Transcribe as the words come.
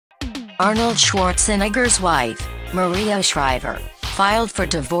Arnold Schwarzenegger's wife, Maria Shriver, filed for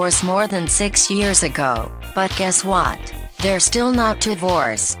divorce more than 6 years ago, but guess what? They're still not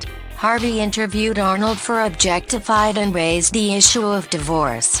divorced. Harvey interviewed Arnold for Objectified and raised the issue of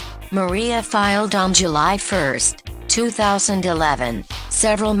divorce. Maria filed on July 1, 2011,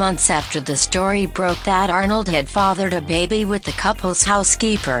 several months after the story broke that Arnold had fathered a baby with the couple's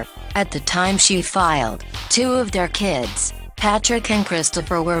housekeeper. At the time she filed, 2 of their kids, Patrick and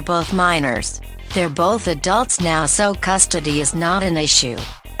Christopher, were both minors. They're both adults now, so custody is not an issue.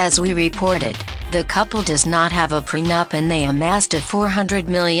 As we reported, the couple does not have a prenup and they amassed a $400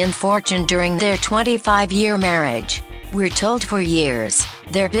 million fortune during their 25-year marriage. We're told for years,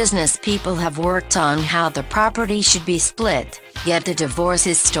 their business people have worked on how the property should be split, yet the divorce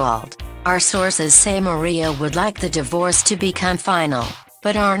is stalled. Our sources say Maria would like the divorce to become final,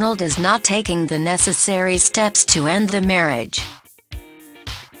 but Arnold is not taking the necessary steps to end the marriage.